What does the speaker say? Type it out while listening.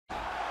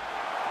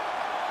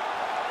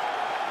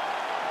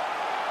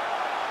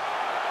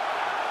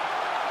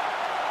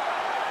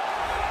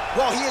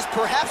Well, he is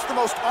perhaps the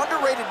most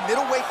underrated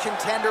middleweight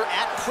contender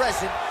at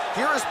present.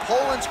 Here is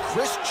Poland's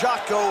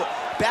Jotko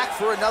back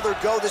for another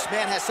go. This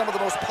man has some of the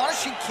most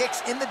punishing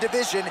kicks in the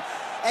division,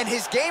 and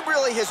his game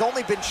really has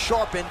only been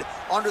sharpened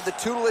under the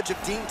tutelage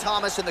of Dean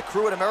Thomas and the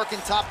crew at American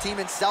Top Team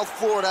in South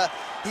Florida.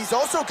 He's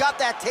also got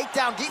that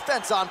takedown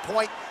defense on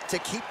point to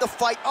keep the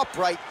fight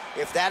upright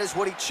if that is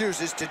what he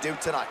chooses to do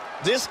tonight.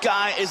 This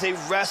guy is a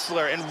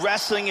wrestler, and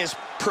wrestling is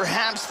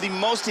perhaps the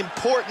most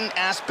important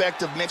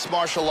aspect of mixed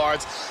martial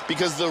arts,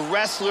 because the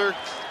wrestler,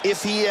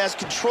 if he has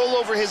control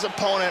over his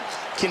opponent,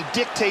 can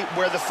dictate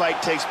where the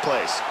fight takes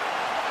place.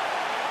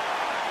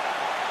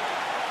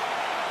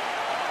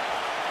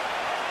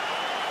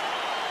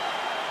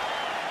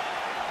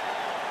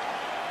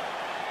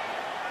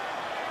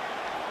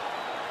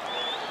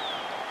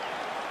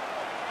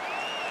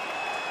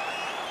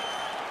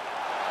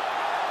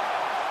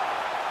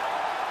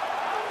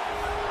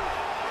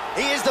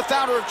 He is the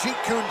founder of Jeet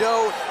Kune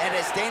Do, and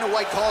as Dana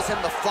White calls him,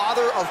 the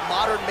father of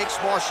modern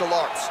mixed martial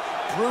arts.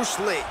 Bruce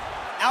Lee,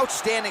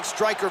 outstanding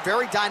striker,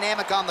 very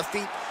dynamic on the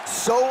feet,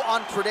 so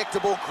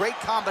unpredictable, great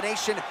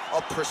combination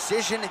of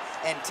precision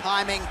and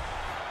timing.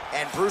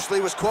 And Bruce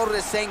Lee was quoted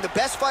as saying, the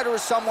best fighter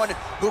is someone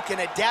who can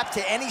adapt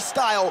to any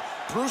style.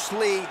 Bruce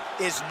Lee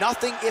is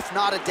nothing if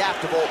not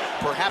adaptable,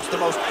 perhaps the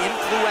most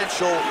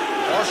influential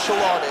martial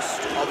artist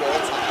of all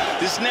time.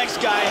 This next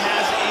guy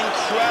has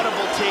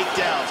incredible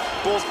takedowns.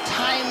 Both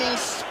timing,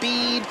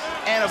 speed,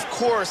 and of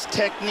course,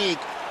 technique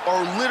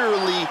are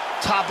literally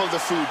top of the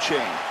food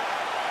chain.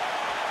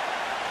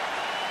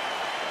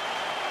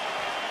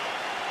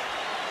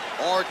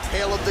 Our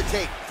tale of the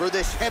tape for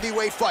this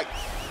heavyweight fight.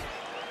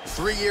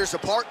 3 years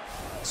apart,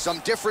 some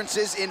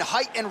differences in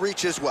height and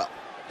reach as well.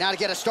 Now to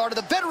get us started,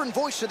 the veteran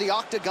voice of the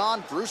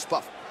Octagon, Bruce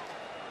Buffer.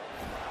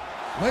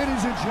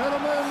 Ladies and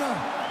gentlemen,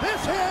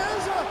 this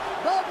is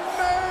the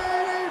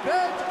main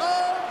event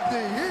of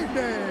the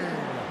evening.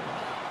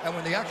 And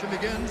when the action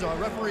begins, our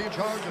referee in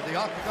charge of the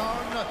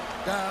Octagon,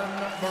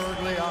 Dan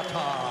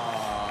Bergliata.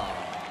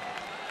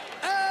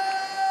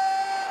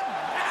 And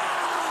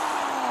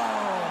now,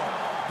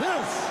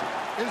 this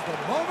is the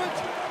moment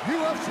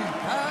UFC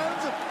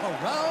fans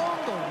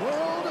around the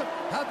world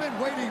have been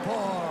waiting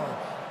for.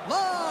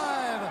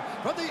 Live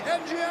from the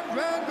MGM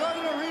Grand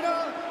Garden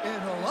Arena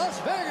in Las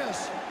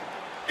Vegas.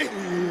 It's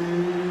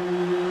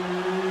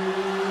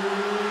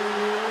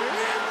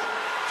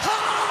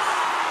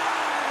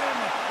time!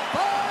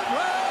 5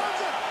 rounds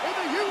in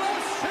the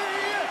UFC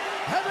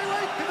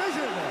heavyweight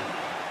division.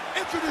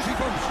 Introducing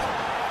first,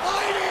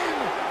 fighting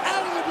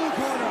out of the blue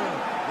corner.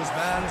 This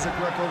man is a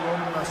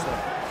Greco-Roman wrestler,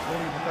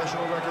 holding a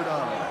professional record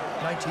of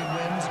 19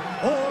 wins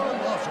or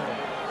losses.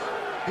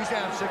 He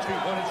stands 6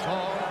 feet 1 inch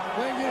tall,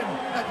 weighing in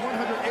at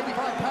 185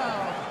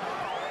 pounds.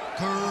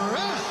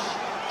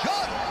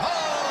 Krzysztof!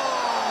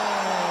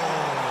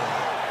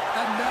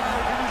 And now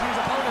introducing his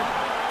opponent,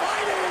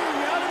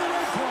 fighting out of the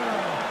red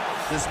corner.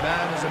 This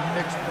man is a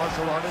mixed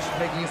martial artist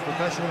making his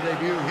professional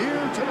debut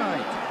here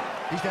tonight.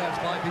 He stands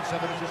 5 feet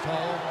 7 inches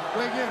tall,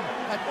 weighing in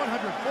at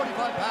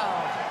 145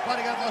 pounds.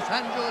 Fighting out of Los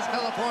Angeles,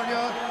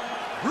 California,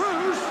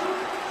 Bruce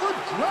the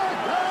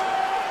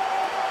Dragon!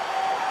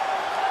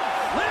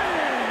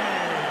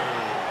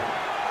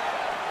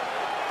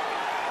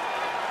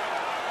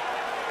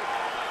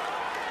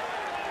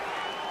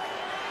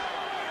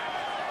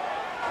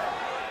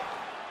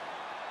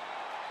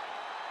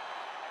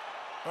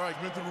 All right,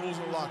 commit to the rules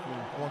of the locker room.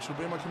 I want you to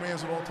obey my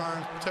commands at all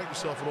times, protect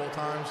yourself at all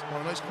times. I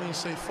want a nice, clean,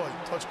 safe fight.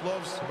 Touch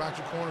gloves, back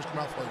your corners, come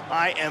out fighting.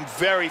 I am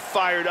very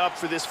fired up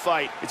for this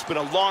fight. It's been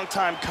a long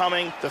time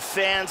coming. The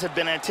fans have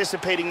been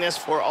anticipating this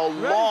for a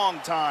long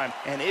time,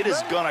 and it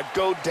is gonna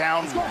go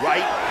down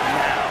right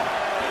now.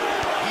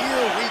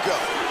 Here we go.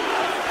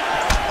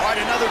 All right,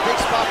 another big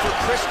spot for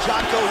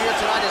Jotko here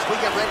tonight as we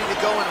get ready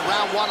to go in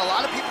round 1. A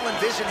lot of people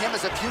envision him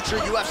as a future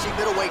UFC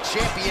middleweight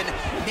champion.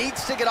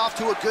 Needs to get off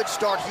to a good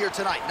start here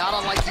tonight. Not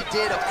unlike he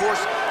did, of course,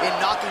 in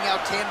knocking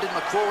out Tamden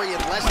McCrory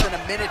in less than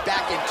a minute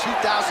back in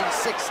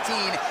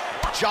 2016.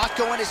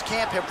 Jotko and his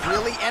camp have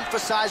really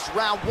emphasized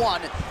round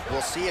 1.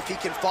 We'll see if he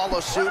can follow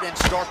suit and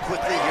start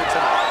quickly here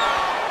tonight.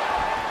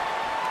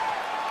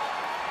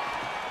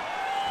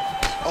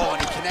 Oh,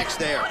 and he connects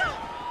there.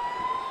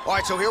 All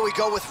right, so here we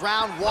go with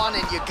round 1,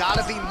 and you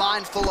gotta be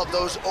mindful of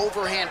those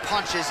overhand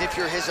punches if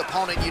you're his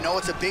opponent. You know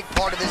it's a big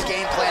part of his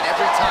game plan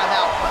every time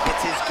out.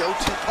 It's his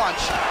go-to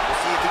punch. We'll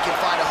see if he can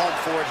find a home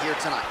for it here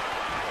tonight.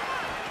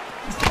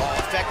 Oh,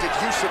 effective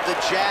use of the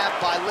jab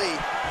by Lee.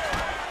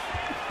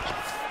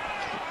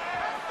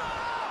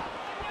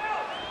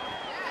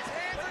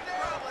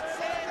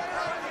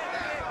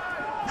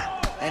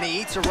 And he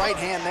eats a right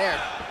hand there.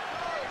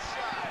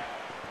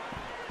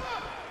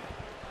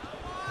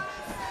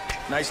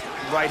 Nice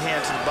right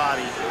hand to the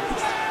body.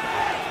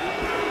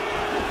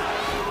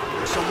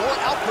 Some more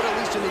output, at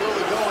least in the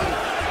early going.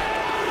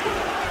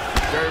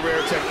 Very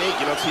rare technique.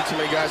 You don't see too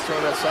many guys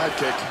throwing that side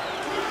kick.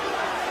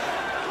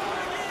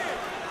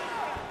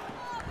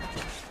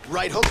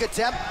 Right hook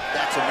attempt.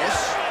 That's a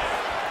miss.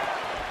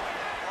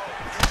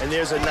 And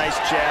there's a nice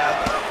jab.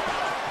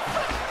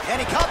 And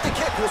he caught the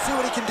kick. We'll see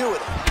what he can do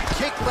with it.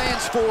 Kick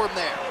lands for him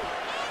there.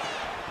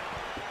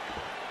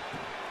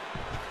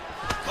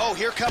 Oh,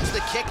 here comes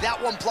the kick.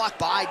 That one blocked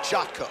by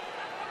Jotko.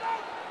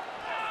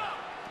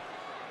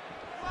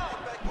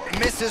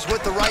 Misses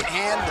with the right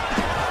hand.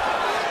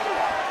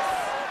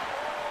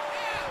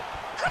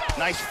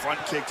 Nice front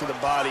kick to the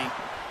body.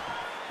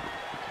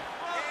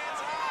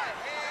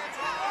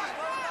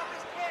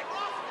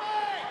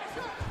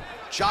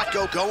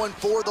 Jotko going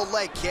for the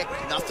leg kick.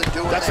 Nothing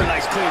doing there. That's a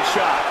nice clean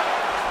shot.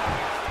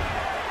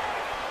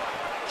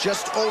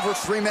 Just over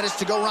 3 minutes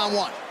to go, round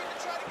one.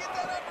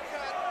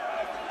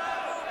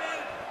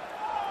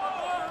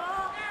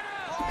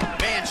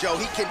 Man, Joe,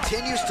 he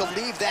continues to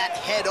leave that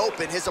head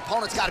open. His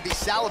opponent's got to be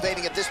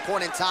salivating at this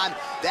point in time.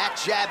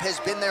 That jab has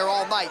been there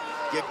all night.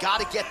 You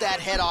got to get that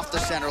head off the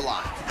center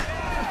line.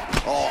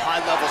 Oh,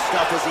 high-level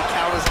stuff as he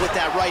counters with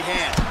that right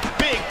hand.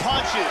 Big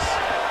punches.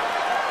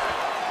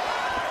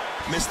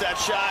 Missed that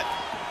shot.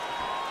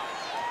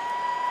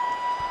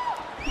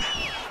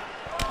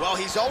 Well,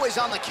 he's always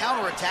on the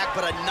counterattack,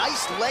 but a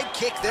nice leg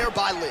kick there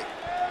by Lee.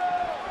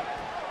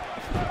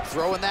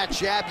 Throwing that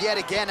jab yet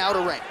again out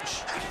of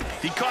range.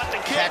 He caught the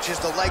kick. Catches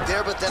the leg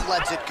there, but then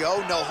lets it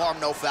go. No harm,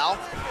 no foul.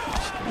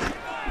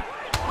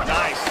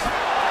 Nice.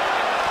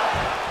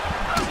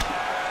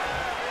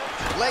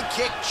 Leg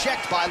kick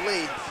checked by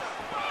Lee.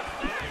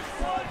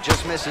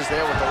 Just misses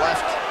there with the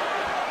left.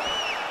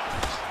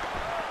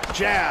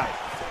 Jab.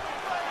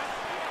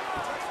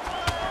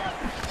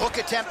 Hook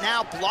attempt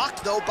now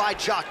blocked, though, by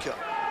Jotko.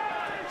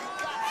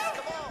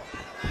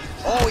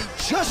 Oh, he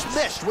just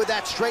missed with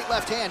that straight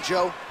left hand,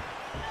 Joe.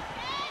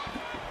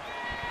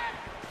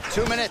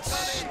 2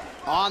 minutes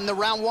on the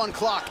round one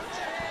clock.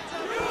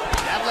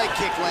 That leg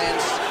kick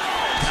lands.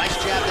 Nice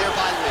jab there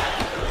by Lee.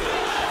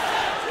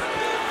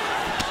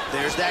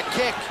 There's that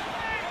kick.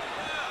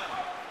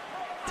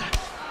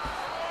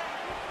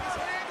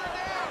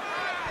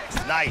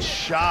 Nice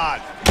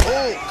shot.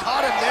 Oh,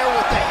 caught him there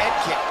with the head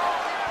kick.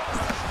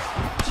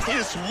 He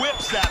just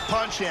whips that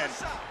punch in.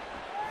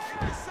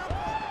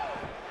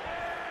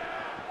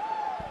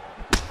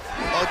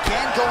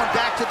 Again, going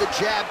back to the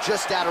jab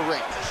just out of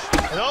range.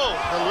 No,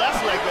 the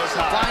left leg goes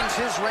high. Finds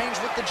his range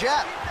with the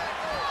jab.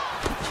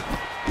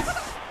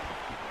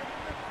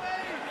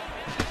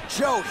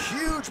 Joe,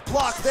 huge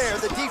block there.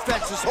 The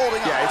defense is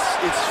holding up. Yeah,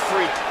 it's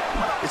freak.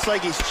 It's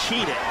like he's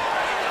cheating.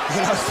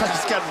 You know, it's like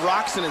he's got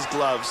rocks in his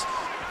gloves.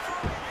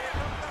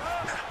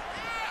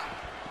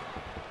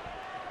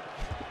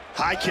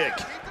 High kick.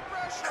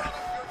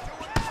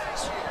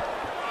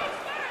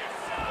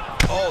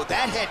 Oh,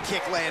 that head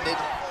kick landed.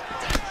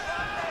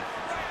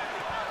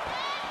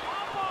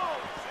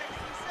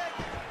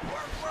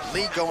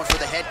 Lee going for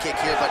the head kick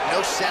here, but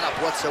no setup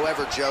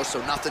whatsoever, Joe,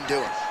 so nothing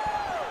doing.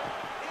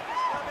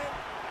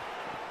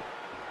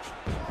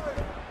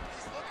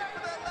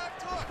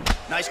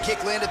 Nice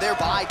kick landed there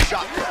by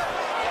Jotko.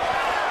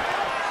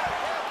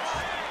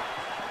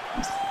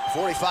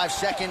 45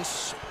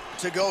 seconds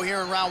to go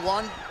here in round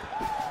one.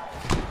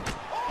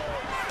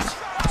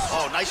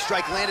 Oh, nice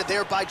strike landed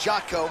there by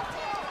Jotko.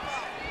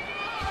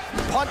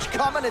 Punch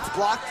coming, it's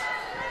blocked.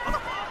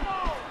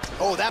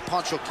 Oh, that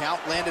punch will count,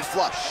 landed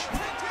flush.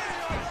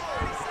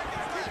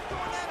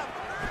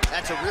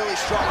 That's a really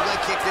strong leg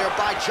kick there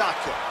by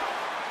Jotko.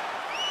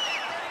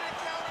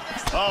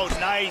 Oh,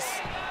 nice.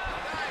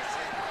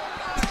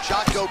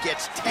 Jotko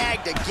gets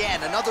tagged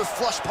again. Another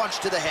flush punch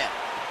to the head.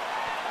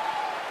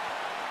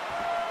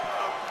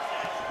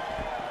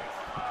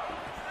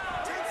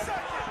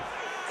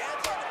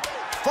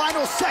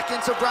 Final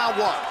seconds of round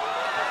one.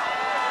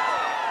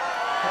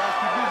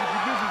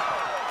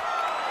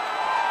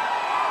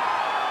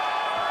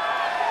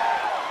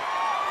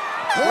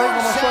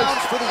 Horn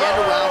sounds for the end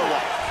of round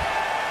one.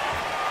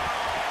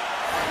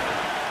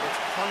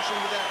 Punch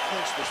him with that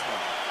clinch this one.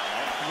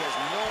 Right? He has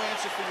no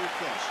answer for your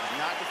clinch. He's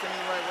not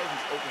defending the right way.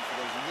 He's open for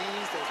those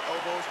knees, those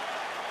elbows.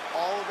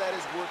 All of that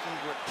is working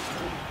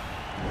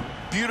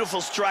great.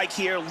 Beautiful strike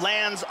here,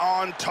 lands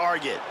on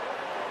target.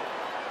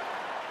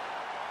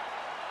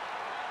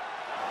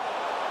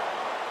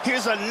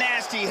 Here's a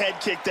nasty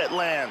head kick that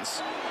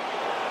lands.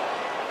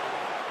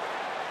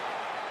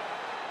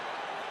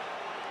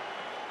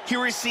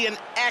 Here we see an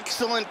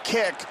excellent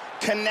kick,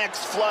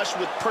 connects flush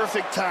with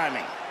perfect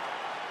timing.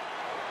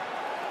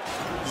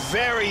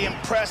 Very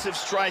impressive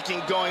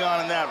striking going on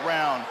in that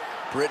round.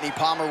 Brittany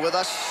Palmer with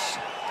us.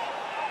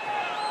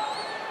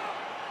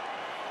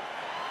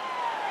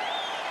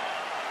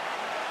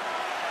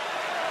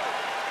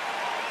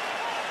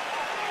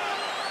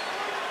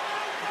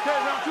 Okay,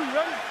 round two, you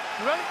ready?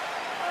 You ready?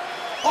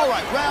 All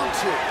right, round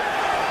two.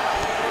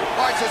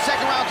 All right, so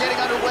second round getting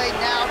underway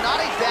now.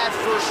 Not a bad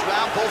first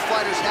round. Both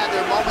fighters had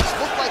their moments.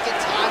 Looked like at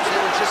times they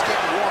were just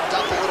getting warmed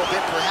up a little bit,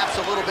 perhaps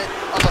a little bit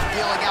of a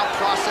feeling out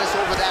process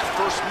over that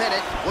first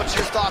minute. What's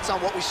your thoughts on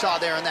what we saw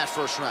there in that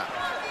first round?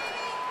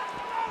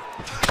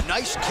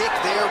 Nice kick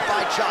there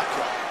by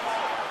Jotko.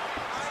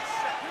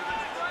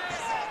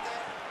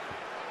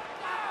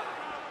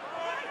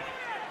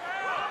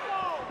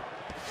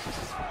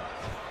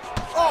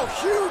 Oh,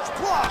 huge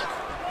block.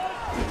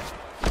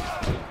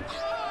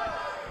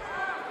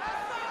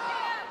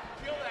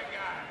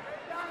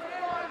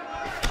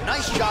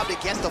 job to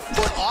get the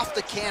foot off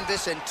the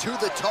canvas and to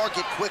the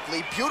target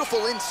quickly.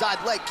 Beautiful inside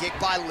leg kick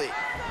by Lee.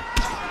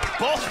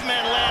 Both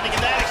men landing in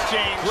that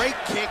exchange. Great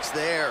kicks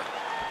there.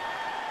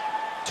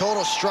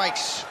 Total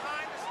strikes.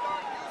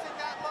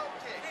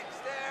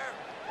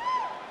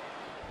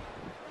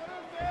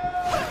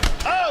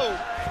 Oh!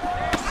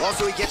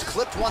 Also, he gets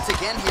clipped once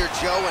again here,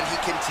 Joe, and he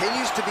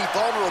continues to be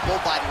vulnerable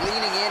by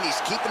leaning in. He's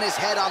keeping his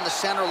head on the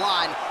center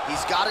line.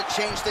 He's got to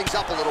change things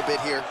up a little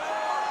bit here.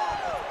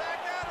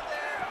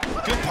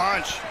 Good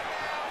punch.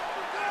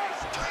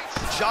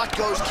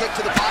 Jotko's kick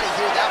to the body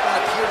here. That one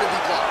appeared to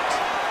be blocked.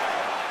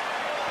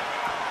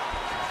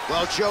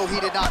 Well, Joe, he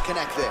did not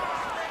connect there.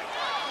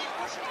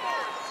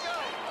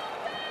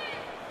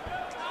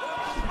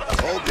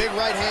 Oh, big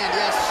right hand,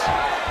 yes.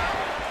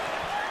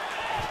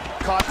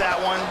 Caught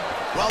that one.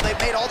 Well, they've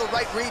made all the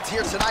right reads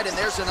here tonight, and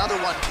there's another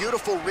one.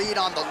 Beautiful read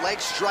on the leg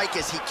strike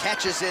as he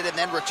catches it and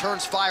then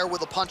returns fire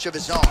with a punch of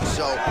his own.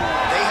 So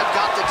they have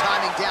got the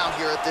timing down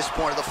here at this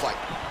point of the fight.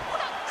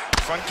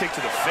 Front kick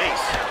to the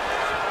face.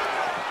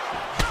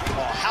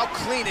 Oh, how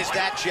clean is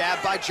that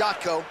jab by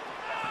Jotko?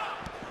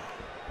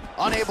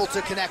 Unable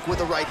to connect with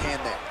the right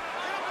hand there.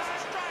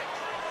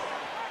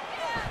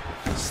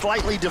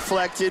 Slightly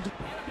deflected.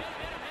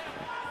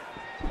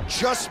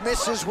 Just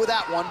misses with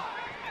that one.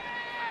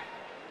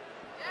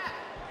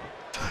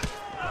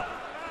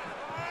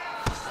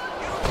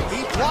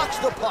 He blocks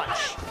the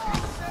punch.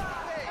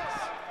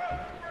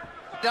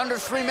 Under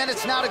 3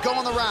 minutes now to go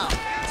in the round.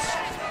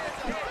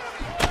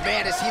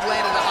 Man, as he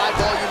landed a high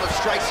volume of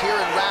strikes here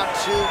in round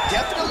 2,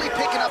 definitely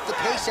picking up the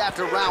pace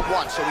after round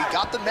 1. So he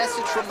got the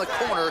message from the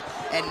corner,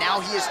 and now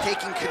he is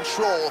taking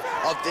control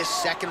of this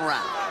second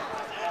round.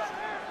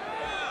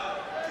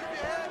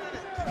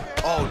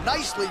 Oh,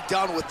 nicely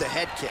done with the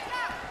head kick.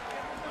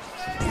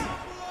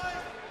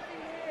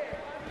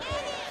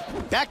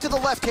 Back to the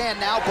left hand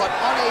now, but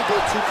unable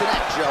to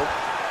connect, Joe.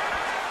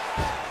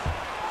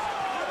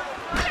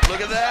 Look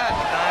at that.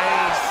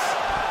 Nice.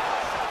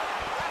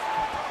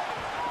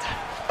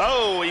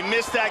 Oh, he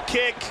missed that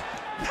kick.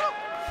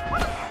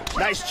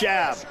 Nice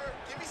jab.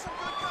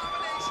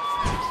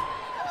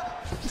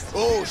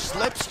 Oh,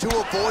 slips to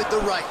avoid the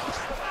right.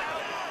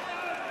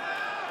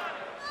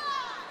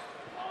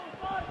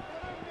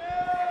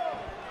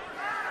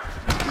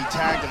 He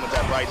tagged him with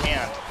that right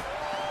hand.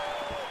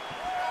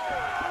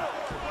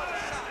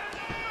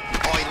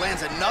 Oh, he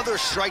lands another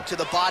strike to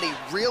the body,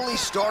 really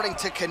starting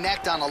to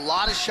connect on a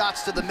lot of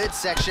shots to the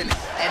midsection,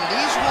 and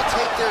these will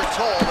take their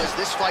toll as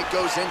this fight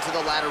goes into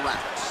the latter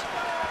rounds.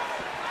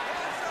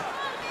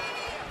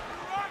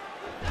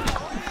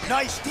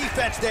 Nice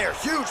defense there,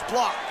 huge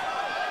block.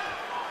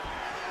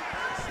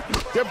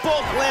 They're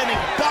both landing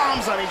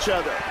bombs on each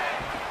other.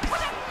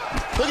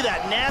 Look at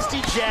that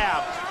nasty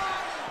jab.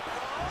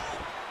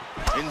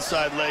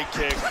 Inside leg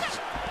kick.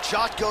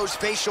 Jotko's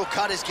facial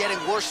cut is getting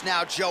worse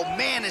now, Joe.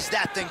 Man, is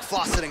that thing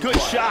fauceting Good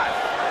blood. shot.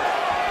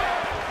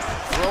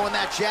 Throwing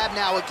that jab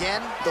now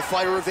again, the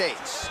fighter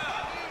evades.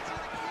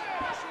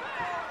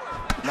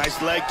 Nice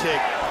leg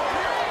kick.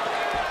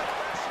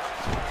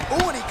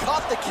 Ooh, and he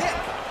caught the kick.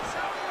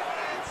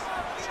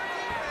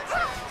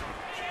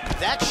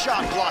 That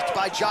shot blocked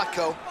by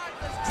Jotko.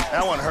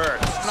 That one hurt.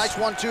 Nice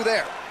 1-2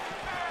 there.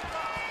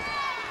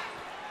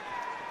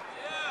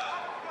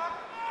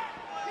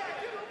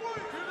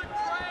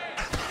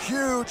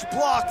 Huge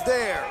block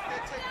there.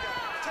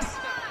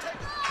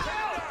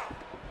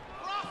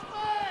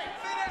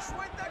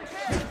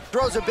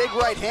 Throws a big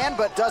right hand,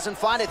 but doesn't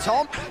find its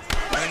home.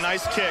 And a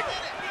nice kick.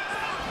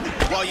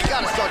 Well, you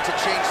got to start to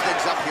change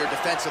things up here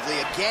defensively.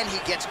 Again, he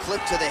gets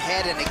clipped to the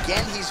head, and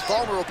again, he's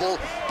vulnerable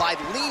by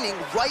leaning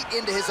right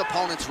into his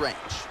opponent's range.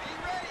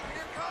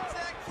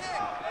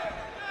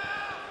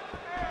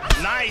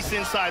 Nice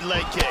inside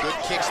leg kick. Good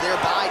kicks there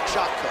by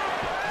Jotko.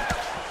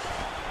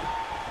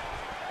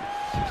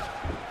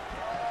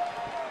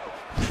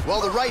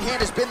 Well, the right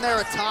hand has been there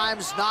at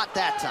times, not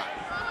that time.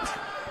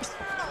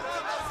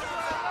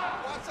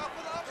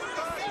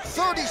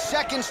 30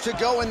 seconds to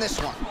go in this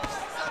one.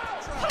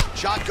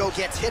 Jotko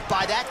gets hit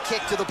by that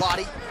kick to the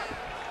body.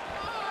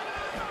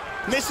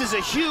 Misses a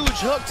huge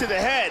hook to the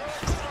head.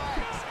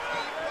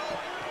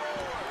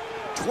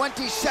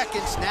 20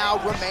 seconds now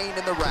remain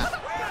in the round.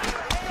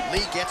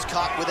 Lee gets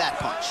caught with that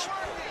punch.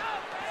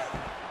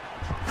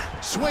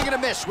 Swing and a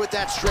miss with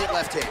that straight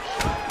left hand.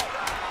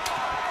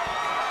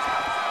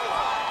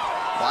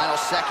 Final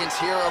seconds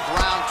here of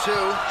round 2.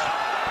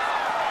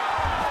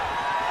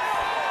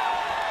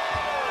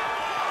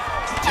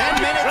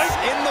 10 minutes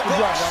in the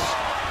books.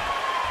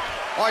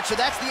 All right, so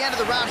that's the end of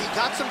the round. He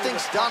got some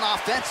things done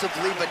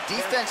offensively, but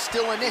defense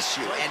still an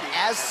issue. And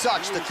as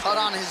such, the cut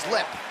on his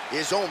lip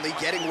is only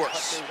getting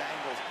worse.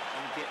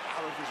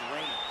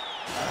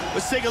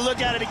 Let's take a look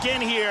at it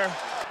again here.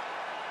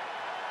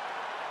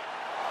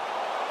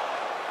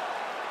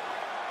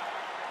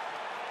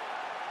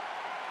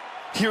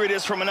 Here it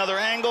is from another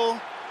angle.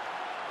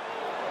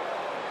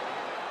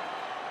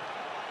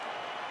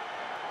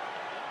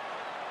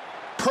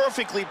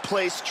 Perfectly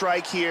placed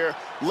strike here,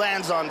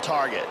 lands on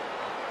target.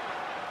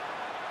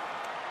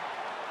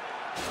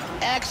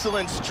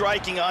 Excellent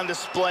striking on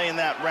display in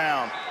that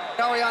round.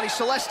 Ariane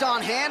Celeste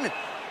on hand.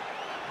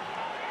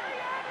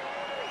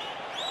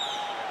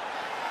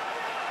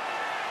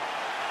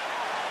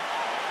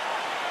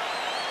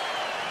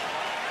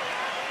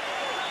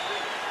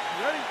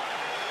 You ready?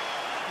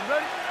 You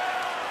ready?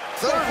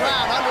 Third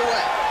round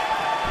underway.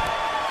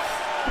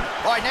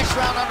 All right, next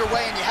round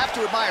underway, and you have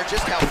to admire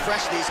just how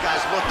fresh these guys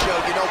look, Joe.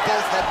 You know,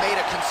 both have made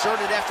a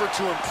concerted effort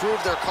to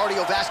improve their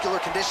cardiovascular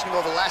conditioning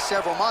over the last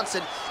several months,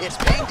 and it's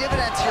paying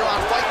dividends here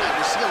on Fight Night.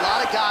 We see a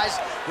lot of guys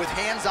with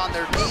hands on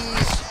their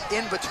knees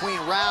in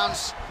between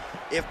rounds.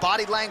 If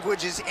body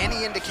language is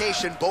any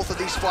indication, both of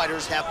these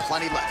fighters have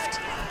plenty left.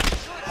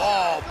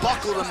 Oh,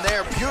 buckled him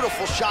there.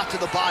 Beautiful shot to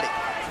the body.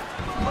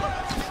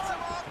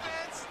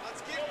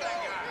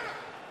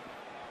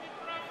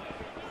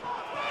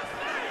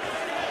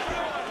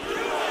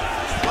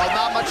 Well,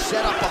 not much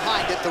setup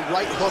behind it. The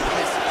right hook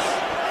misses.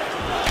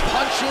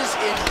 Punches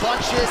in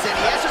bunches, and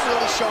he hasn't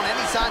really shown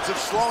any signs of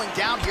slowing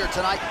down here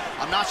tonight.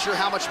 I'm not sure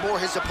how much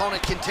more his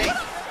opponent can take.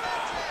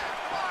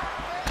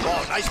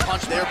 Oh, nice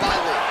punch there by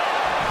Lee.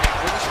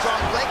 Pretty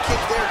strong leg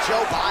kick there,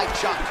 Joe, by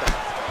Jotko.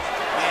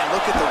 Man,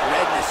 look at the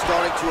redness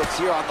starting to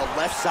appear on the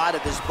left side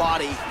of his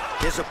body.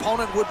 His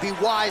opponent would be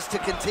wise to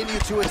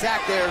continue to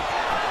attack there.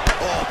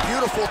 Oh,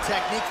 beautiful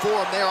technique for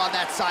him there on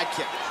that side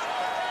kick.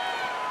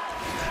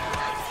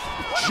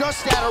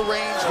 Just out of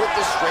range with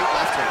the straight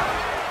left hand.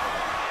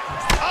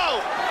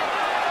 Oh!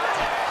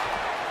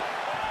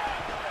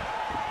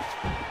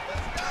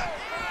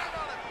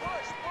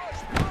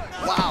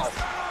 Wow.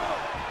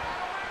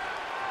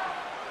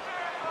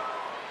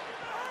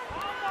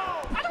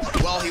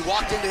 Well, he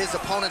walked into his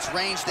opponent's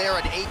range there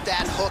and ate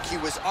that hook. He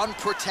was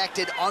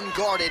unprotected,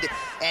 unguarded,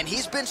 and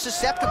he's been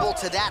susceptible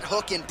to that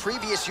hook in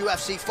previous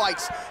UFC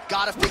fights.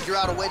 Got to figure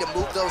out a way to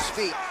move those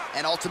feet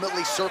and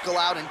ultimately circle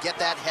out and get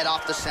that head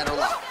off the center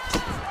line.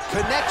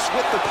 Connects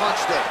with the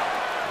punch there.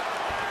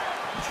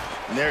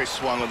 And there he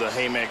swung with a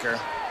haymaker.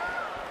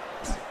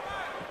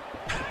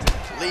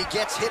 Lee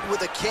gets hit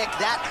with a kick.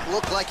 That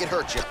looked like it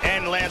hurt you.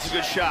 And lands a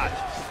good shot.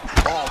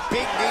 Oh,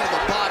 big knee to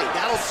the body.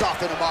 That'll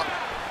soften him up.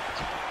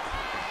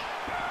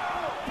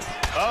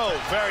 Oh,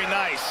 very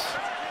nice.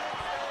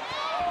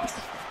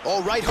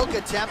 Oh, right hook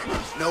attempt.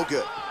 No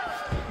good.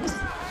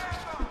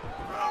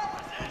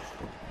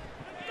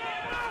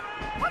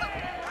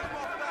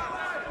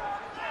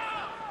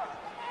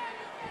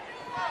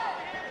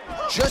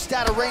 Just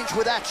out of range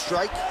with that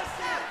strike.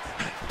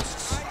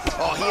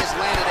 Oh, he has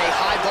landed a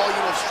high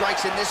volume of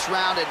strikes in this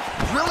round and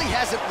really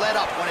hasn't let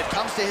up when it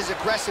comes to his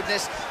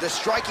aggressiveness. The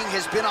striking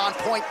has been on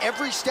point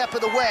every step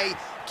of the way.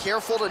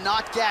 Careful to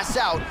not gas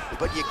out,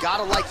 but you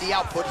gotta like the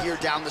output here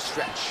down the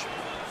stretch.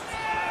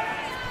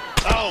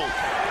 Oh!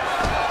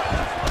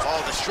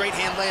 Oh, the straight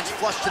hand lands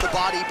flush to the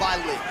body by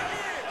Lee.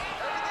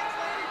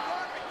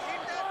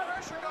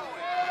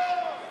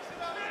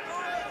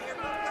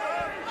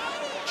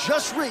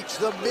 Just reached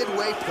the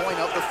midway point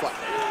of the fight.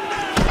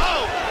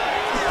 Oh!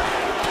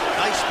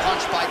 Nice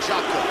punch by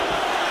Jotko.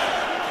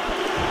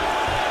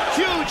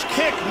 Huge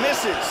kick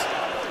misses.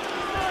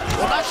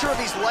 Well, not sure if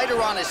he's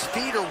lighter on his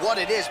feet or what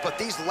it is, but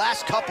these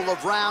last couple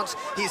of rounds,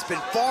 he's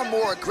been far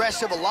more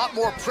aggressive, a lot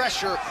more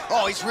pressure.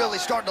 Oh, he's really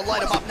starting to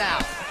light him up now.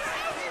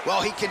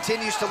 Well, he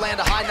continues to land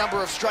a high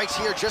number of strikes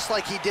here, just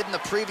like he did in the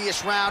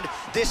previous round.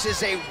 This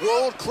is a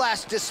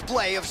world-class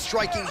display of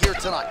striking here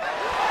tonight.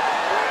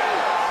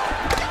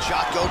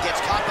 Jotko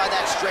gets caught by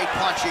that straight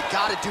punch. You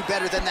gotta do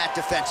better than that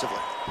defensively.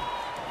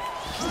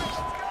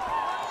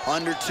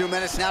 Under 2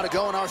 minutes now to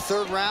go in our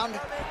third round.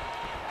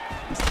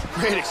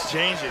 Great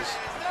exchanges.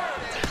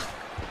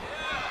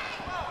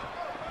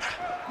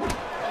 Oh,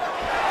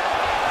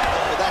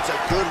 that's a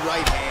good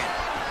right hand.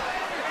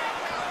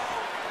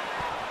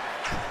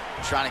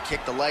 Trying to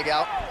kick the leg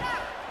out.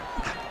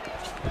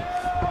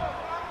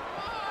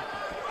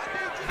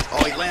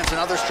 Oh, he lands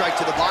another strike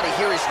to the body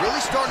here. He's really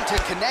starting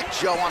to connect,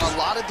 Joe, on a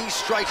lot of these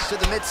strikes to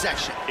the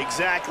midsection.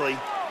 Exactly.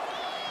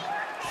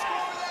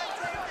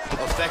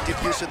 Effective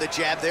use of the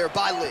jab there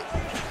by Lee.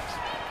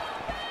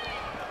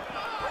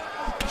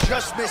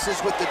 Just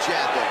misses with the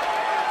jab there.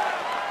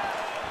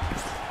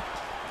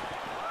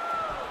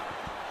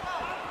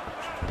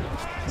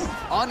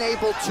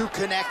 Unable to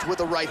connect with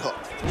a right hook.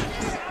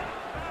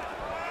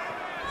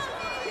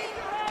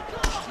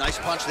 Nice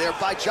punch there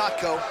by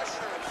Jotko.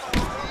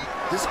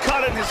 This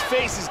cut in his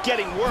face is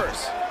getting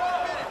worse.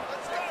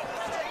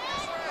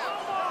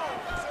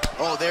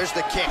 Oh, there's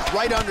the kick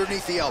right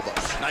underneath the elbow.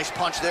 Nice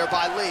punch there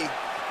by Lee.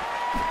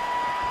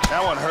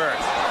 That one hurt.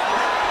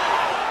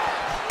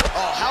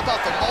 Oh, how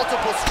about the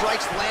multiple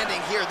strikes landing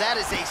here? That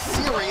is a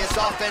serious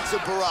offensive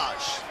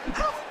barrage.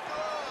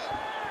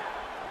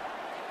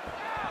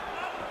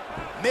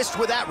 Missed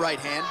with that right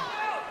hand.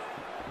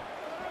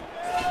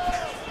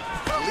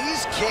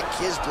 Lee's kick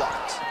is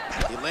blocked.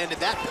 He landed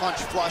that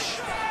punch flush.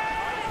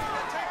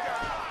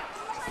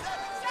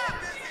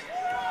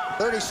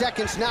 30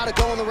 seconds now to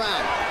go in the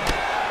round.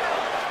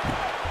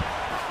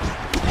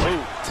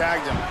 Ooh,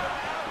 tagged him.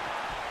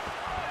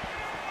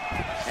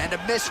 And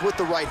a miss with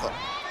the right hook.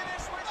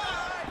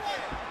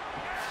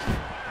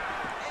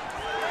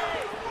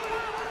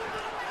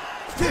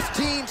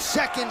 15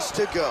 seconds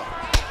to go.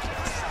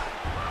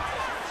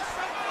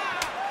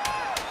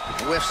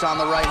 Whiffs on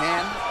the right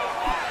hand.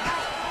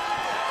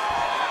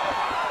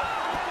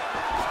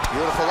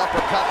 Beautiful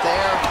uppercut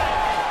there.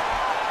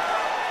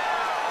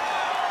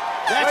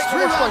 That's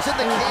 3 rounds in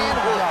the can.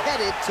 We're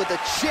headed to the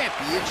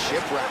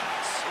championship rounds.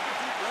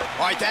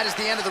 All right, that is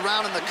the end of the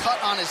round, and the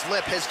cut on his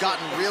lip has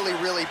gotten really,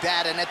 really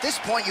bad. And at this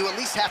point, you at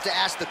least have to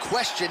ask the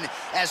question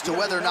as to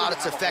whether or not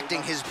it's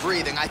affecting his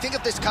breathing. I think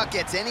if this cut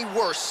gets any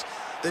worse,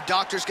 the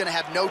doctor's going to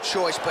have no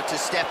choice but to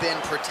step in,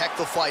 protect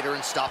the fighter,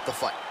 and stop the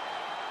fight.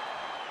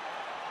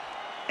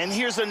 And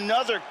here's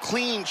another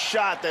clean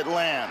shot that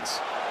lands.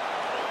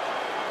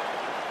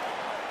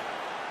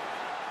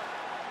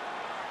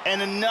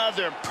 And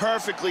another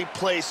perfectly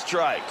placed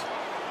strike.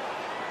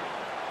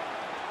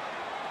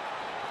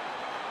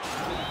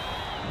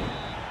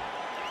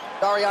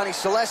 Ariane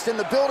Celeste in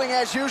the building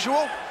as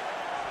usual.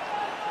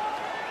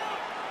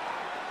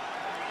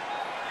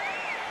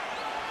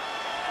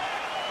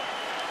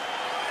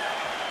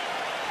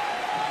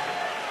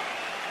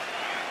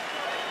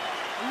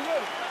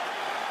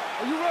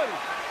 Are you ready?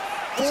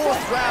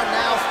 Fourth round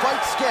now,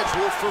 fight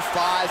scheduled for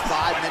 5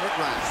 5-minute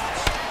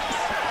rounds.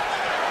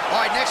 All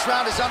right, next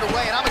round is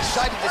underway, and I'm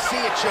excited to see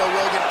it, Joe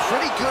Rogan.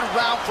 Pretty good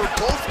round for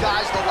both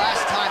guys the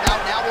last time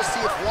out. Now we'll see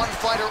if one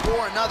fighter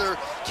or another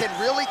can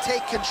really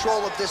take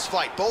control of this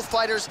fight. Both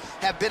fighters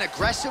have been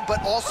aggressive,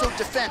 but also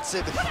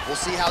defensive. We'll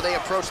see how they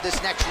approach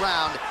this next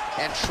round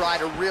and try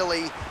to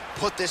really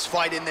put this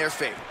fight in their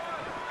favor.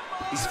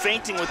 He's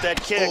feinting with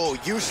that kick. Oh,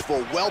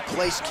 useful,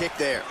 well-placed kick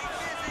there.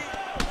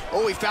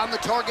 Oh, he found the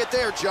target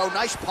there, Joe.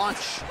 Nice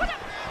punch.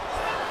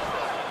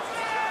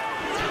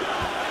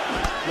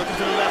 Looking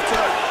for the left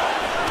hook.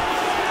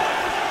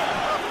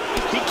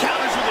 He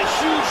counters with a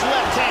huge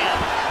left hand.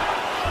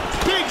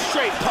 Big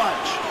straight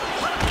punch.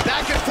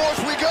 Back and forth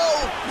we go.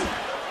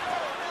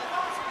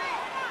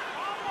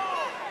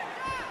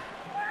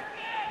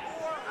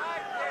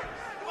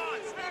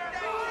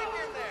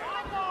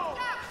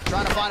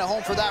 Trying to find a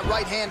home for that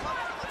right hand.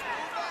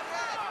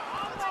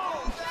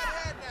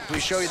 Can we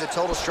show you the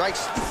total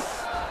strikes?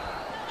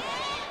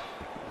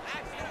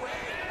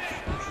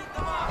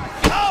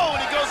 Oh,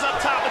 and he goes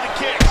up top with the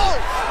kick. Oh!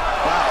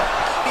 Wow.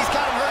 He's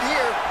got him hurt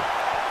here.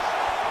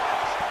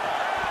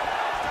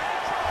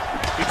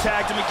 He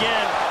tagged him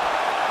again.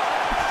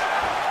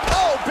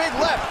 Oh, big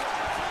left.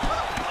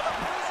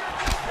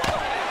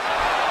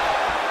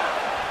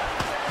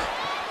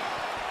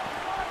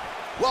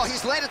 Well,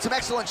 he's landed some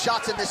excellent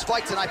shots in this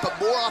fight tonight, but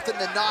more often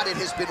than not, it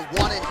has been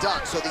one and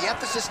done. So the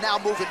emphasis now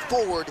moving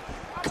forward,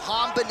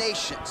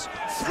 combinations.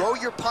 Throw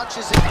your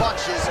punches and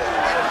bunches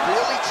and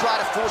really try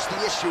to force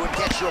the issue and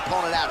get your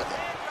opponent out of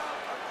there.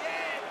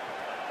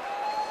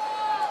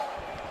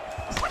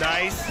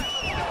 Nice.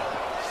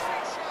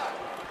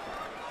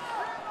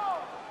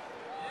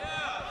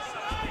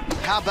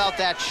 How about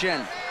that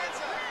shin?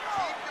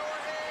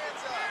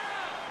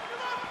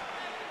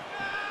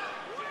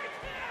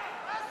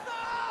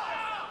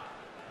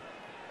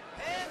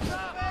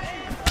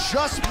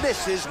 Just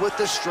misses with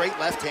the straight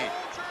left hand.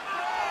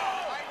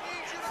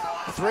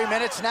 3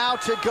 minutes now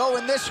to go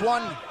in this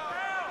one.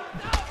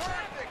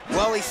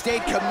 Well, he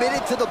stayed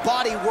committed to the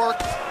body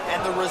work,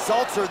 and the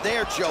results are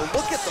there, Joe.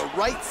 Look at the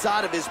right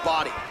side of his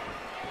body.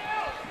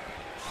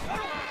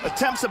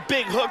 Attempts a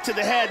big hook to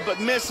the head, but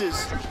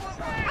misses.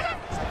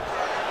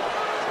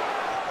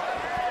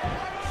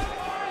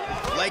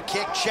 Leg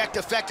kick checked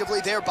effectively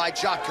there by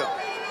Jotko.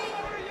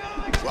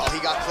 Well, he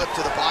got clipped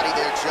to the body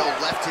there, Joe.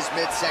 Left his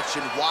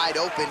midsection wide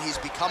open. He's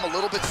become a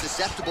little bit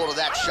susceptible to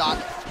that shot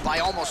by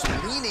almost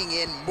leaning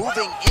in,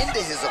 moving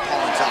into his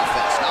opponent's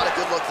offense. Not a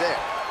good look there.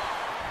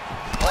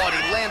 Oh, and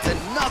he lands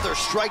another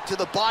strike to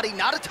the body.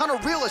 Not a ton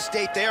of real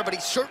estate there, but he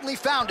certainly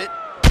found it.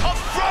 A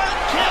front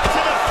kick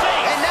to the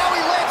face. And now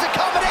he lands a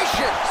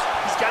combination.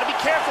 He's got to be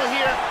careful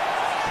here.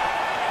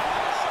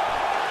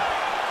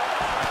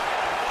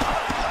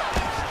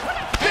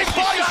 Big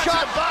body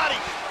shot. To the body.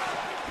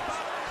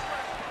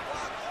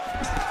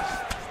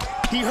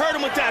 He hurt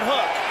him with that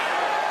hook.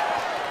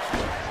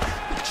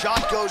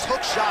 Jotko's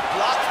hook shot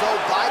blocked, though,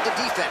 by the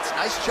defense.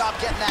 Nice job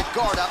getting that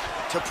guard up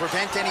to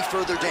prevent any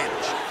further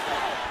damage.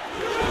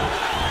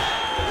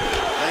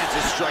 Lands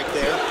his strike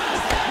there.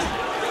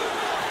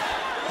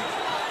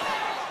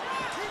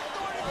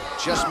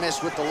 Just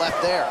missed with the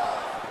left there.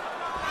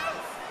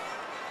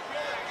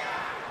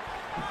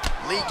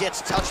 Lee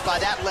gets touched by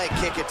that leg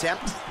kick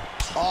attempt.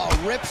 Oh,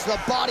 rips the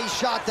body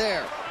shot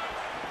there.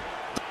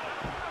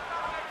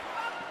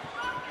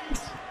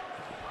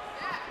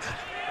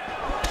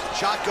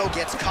 Jotko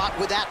gets caught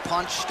with that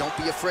punch. Don't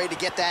be afraid to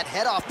get that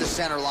head off the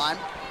center line.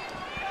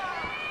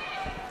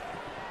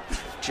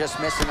 Just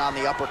missing on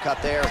the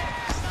uppercut there.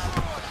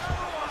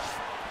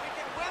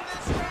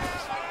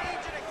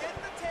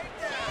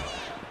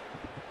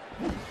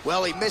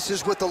 Well, he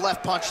misses with the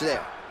left punch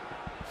there.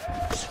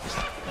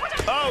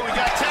 Oh, we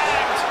got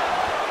tagged.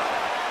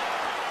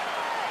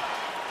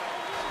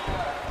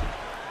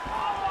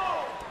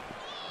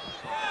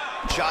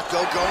 Jotko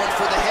going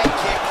for the head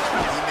kick.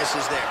 He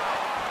misses there.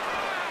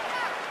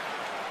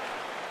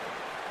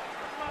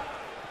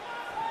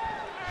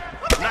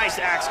 Nice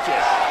axe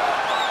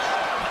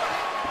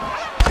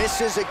kick.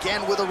 Misses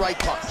again with a right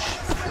punch.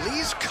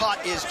 Lee's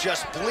cut is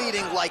just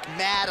bleeding like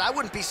mad. I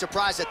wouldn't be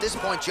surprised at this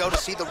point, Joe, to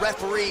see the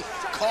referee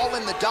call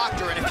in the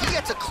doctor. And if he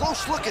gets a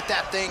close look at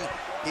that thing,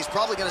 he's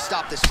probably going to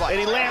stop this fight.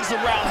 And he lands the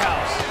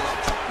roundhouse.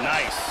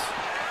 Nice.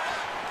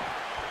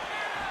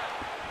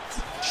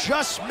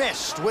 Just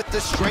missed with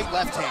the straight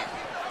left hand.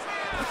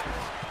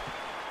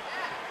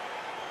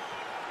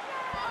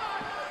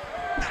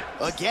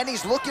 Again,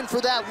 he's looking for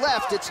that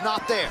left. It's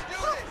not there.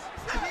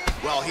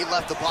 Well, he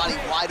left the body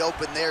wide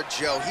open there,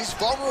 Joe. He's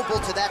vulnerable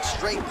to that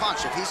straight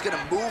punch. If he's going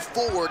to move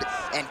forward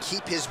and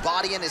keep his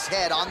body and his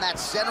head on that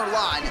center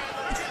line,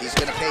 he's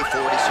going to pay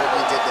for it. He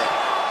certainly did there.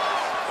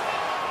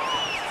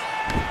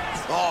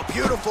 Oh,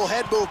 beautiful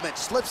head movement.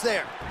 Slips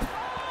there.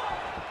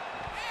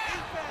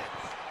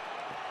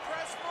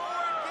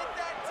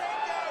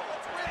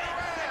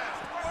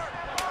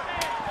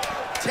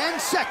 10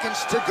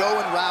 seconds to go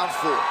in round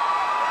 4.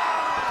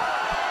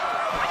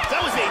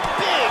 That was a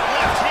big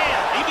left hand.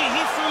 Maybe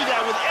he threw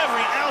that with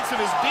every ounce of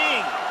his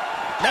being.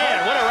 Man,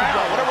 what a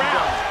round, what a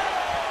round.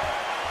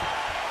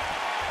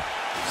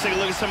 Let's take a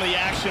look at some of the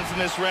action from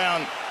this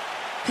round.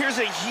 Here's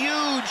a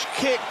huge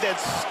kick that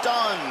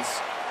stuns.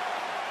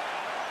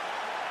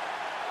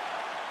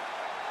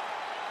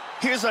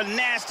 Here's a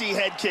nasty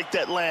head kick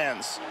that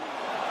lands.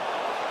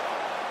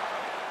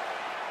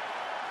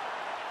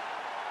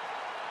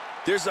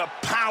 There's a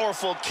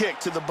powerful kick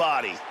to the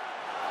body.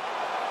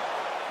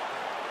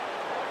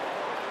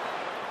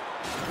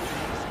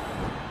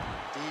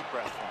 Deep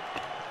breath.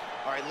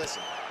 All right,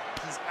 listen.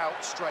 He's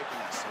out striking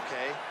us,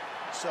 okay?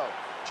 So,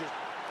 just...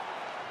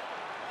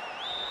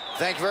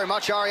 Thank you very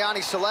much,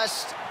 Ariane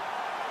Celeste.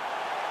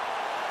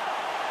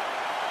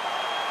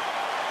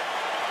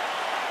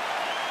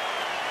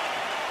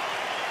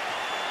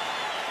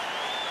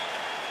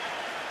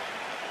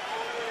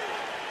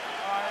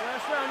 All right,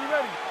 last round. You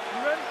ready?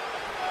 You ready?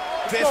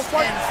 Fifth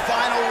and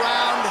final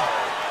round.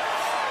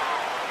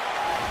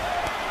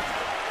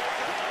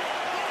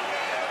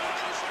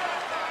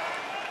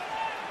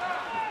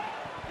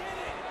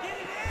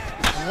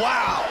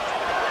 Wow,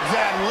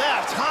 that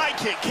left high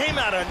kick came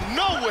out of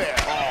nowhere.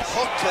 Oh,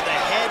 hook to the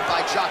head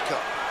by Jotko.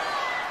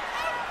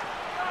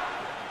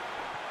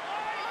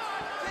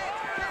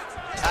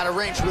 Out of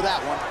range with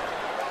that one.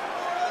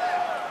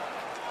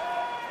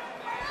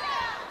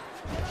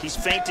 He's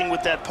feinting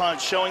with that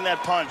punch, showing that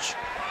punch.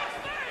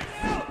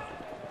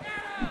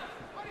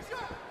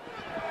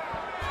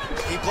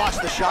 He blocks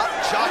the shot.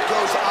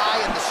 Jotko's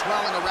eye and the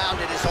swelling around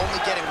it is only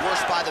getting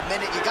worse by the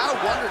minute. You gotta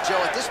wonder, Joe,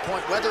 at this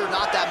point, whether or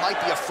not that might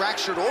be a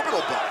fractured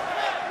orbital bone.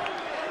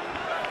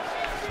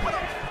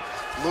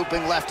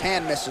 Looping left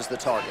hand misses the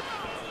target.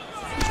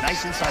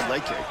 Nice inside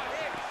leg kick.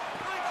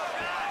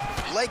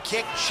 Leg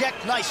kick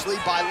checked nicely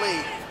by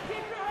Lee.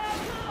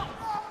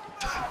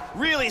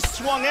 Really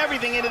swung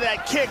everything into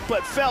that kick,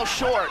 but fell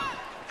short.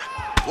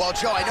 Well,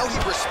 Joe, I know he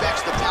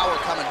respects the power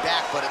coming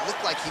back, but it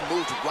looked like he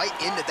moved right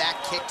into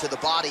that kick to the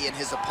body, and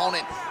his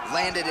opponent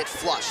landed it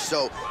flush.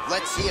 So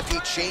let's see if he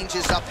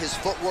changes up his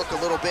footwork a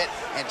little bit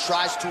and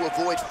tries to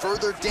avoid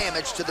further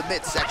damage to the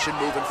midsection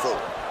moving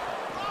forward.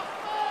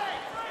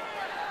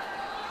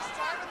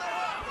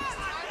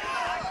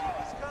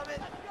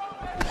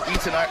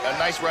 Eats a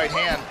nice right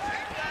hand.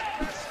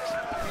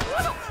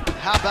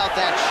 How about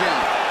that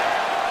shin?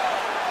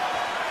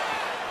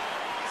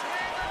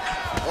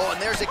 Oh,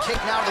 and there's a kick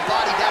now to the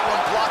body. That one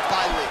blocked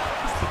by Lee.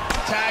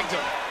 Tagged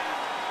him.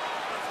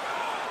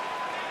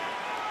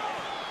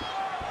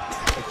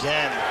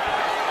 Again.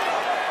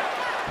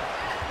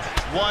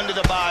 One to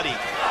the body.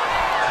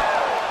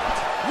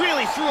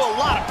 Really threw a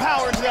lot of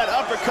power into that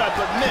uppercut,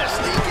 but missed.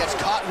 Lee gets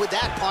caught with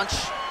that punch.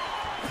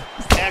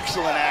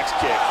 Excellent axe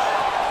kick.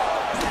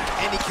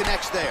 And he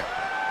connects there.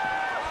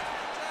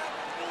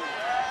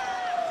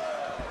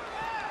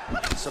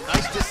 Some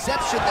nice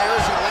deception there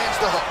as he lands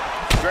the hook.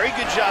 Very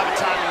good job at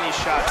timing these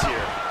shots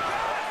here.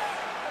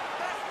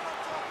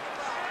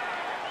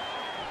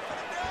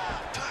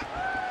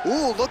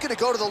 Ooh, looking to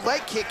go to the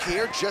leg kick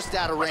here, just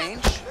out of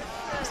range.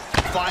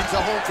 Finds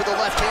a home for the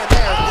left hand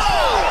there.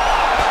 Oh!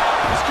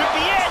 This could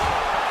be it.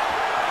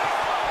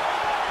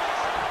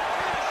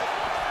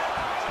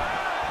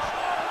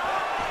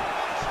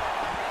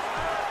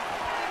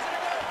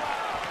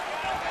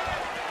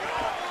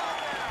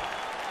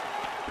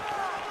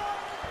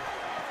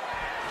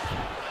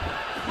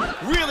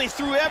 Really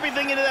threw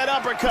everything into that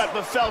uppercut,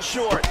 but fell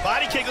short.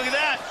 Body kick, look at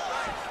that.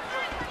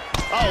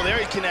 Oh, there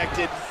he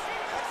connected.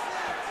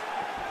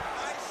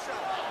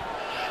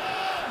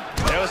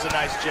 That was a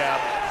nice jab.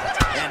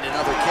 And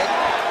another kick.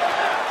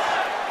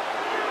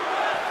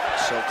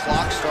 So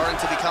clock starting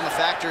to become a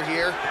factor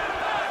here.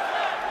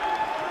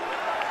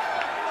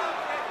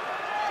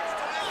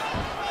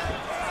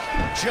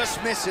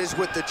 Just misses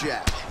with the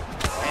jab.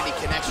 And he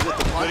connects with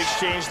the punch. Good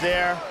exchange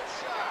there.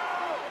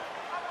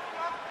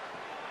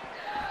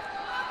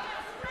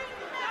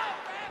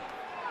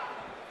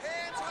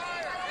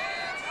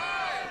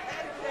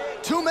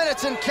 2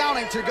 minutes and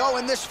counting to go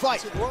in this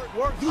fight.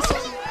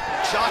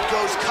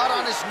 Jotko's cut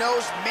on his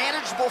nose,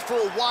 manageable for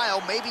a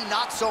while, maybe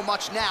not so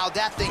much now.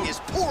 That thing is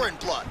pouring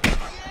blood.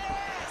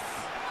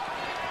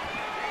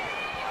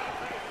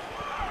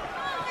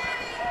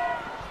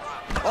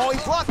 Oh, he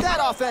blocked that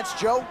offense,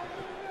 Joe.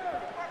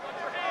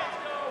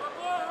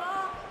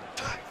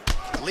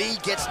 Lee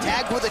gets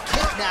tagged with a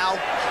kick now.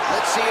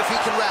 Let's see if he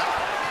can rally.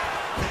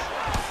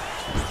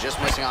 Just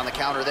missing on the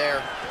counter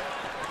there.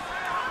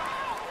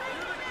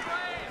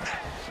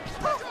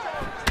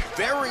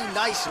 Very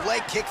nice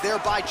leg kick there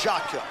by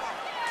Jotko.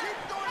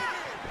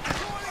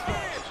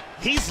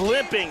 He's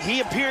limping. He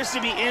appears to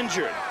be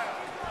injured.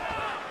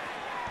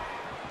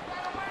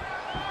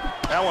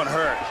 That one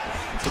hurt.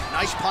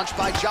 Nice punch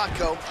by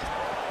Jotko.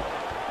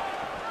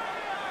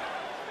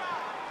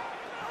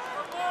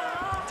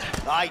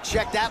 All right,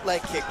 check that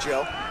leg kick,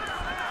 Joe.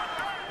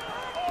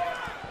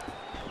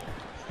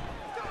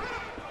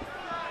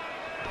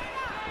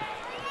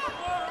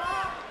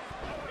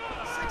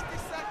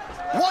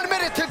 One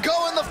minute to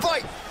go in the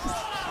fight.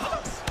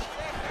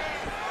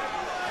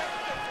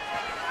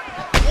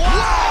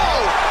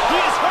 Whoa! He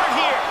is hurt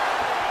here.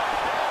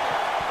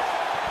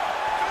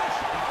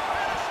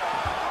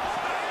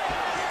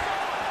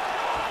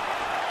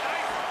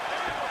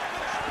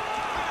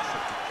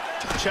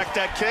 Check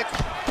that kick.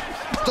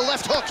 The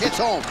left hook hits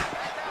home.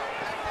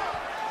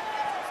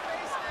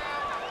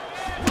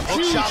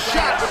 Hook Huge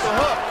shot with the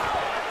hook.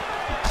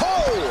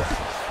 Oh!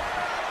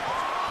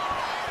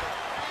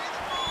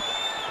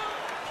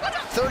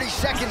 30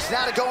 seconds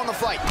now to go in the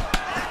fight.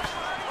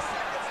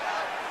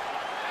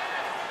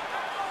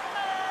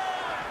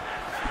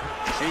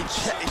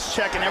 He's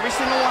checking every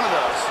single one of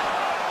those.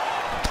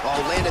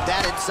 Oh, landed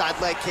that inside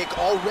leg kick.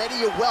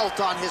 Already a welt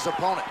on his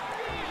opponent.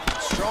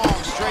 Strong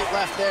straight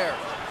left there.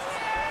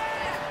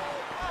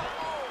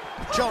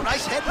 Joe,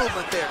 nice head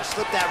movement there to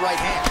slip that right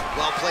hand.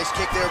 Well-placed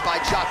kick there by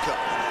Jotko.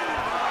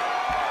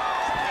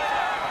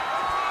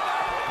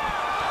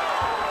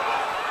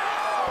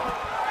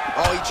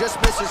 Oh, he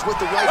just misses with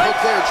the right hook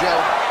there, Joe.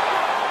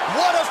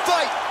 What a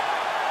fight!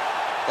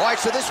 All right,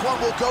 so this one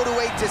will go to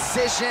a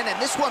decision, and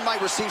this one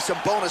might receive some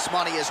bonus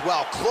money as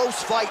well.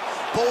 Close fight.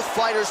 Both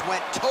fighters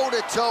went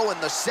toe-to-toe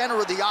in the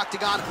center of the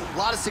octagon. A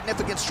lot of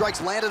significant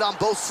strikes landed on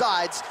both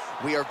sides.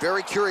 We are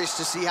very curious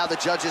to see how the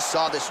judges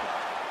saw this one.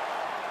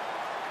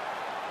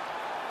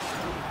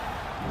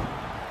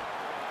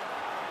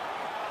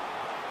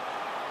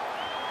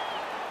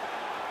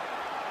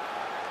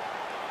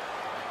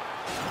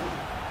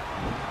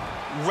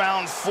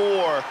 Round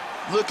 4,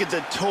 look at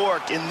the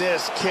torque in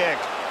this kick.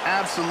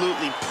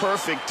 Absolutely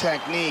perfect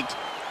technique,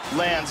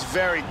 lands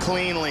very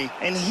cleanly.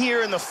 And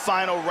here in the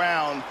final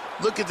round,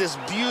 look at this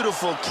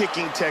beautiful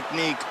kicking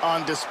technique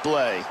on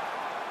display.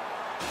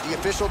 The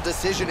official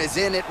decision is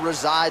in. It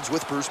resides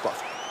with Bruce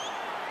Buffer.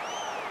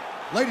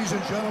 Ladies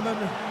and gentlemen,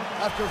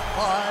 after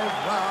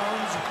 5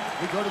 rounds,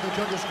 we go to the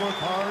judges'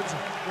 scorecards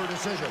for a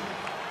decision.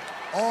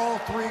 All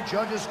 3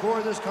 judges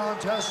score this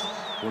contest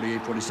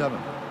 48-47.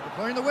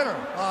 Declaring the winner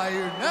by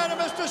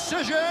unanimous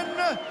decision,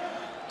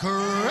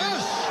 Krzysztof.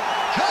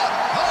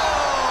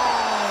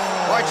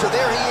 All right, so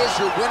there he is,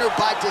 your winner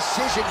by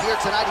decision here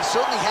tonight. He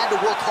certainly had to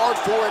work hard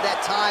for it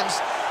at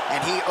times,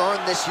 and he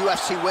earned this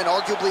UFC win,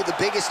 arguably the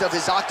biggest of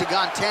his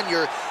octagon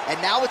tenure.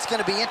 And now it's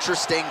going to be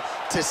interesting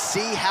to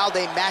see how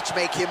they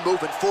matchmake him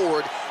moving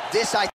forward. This, I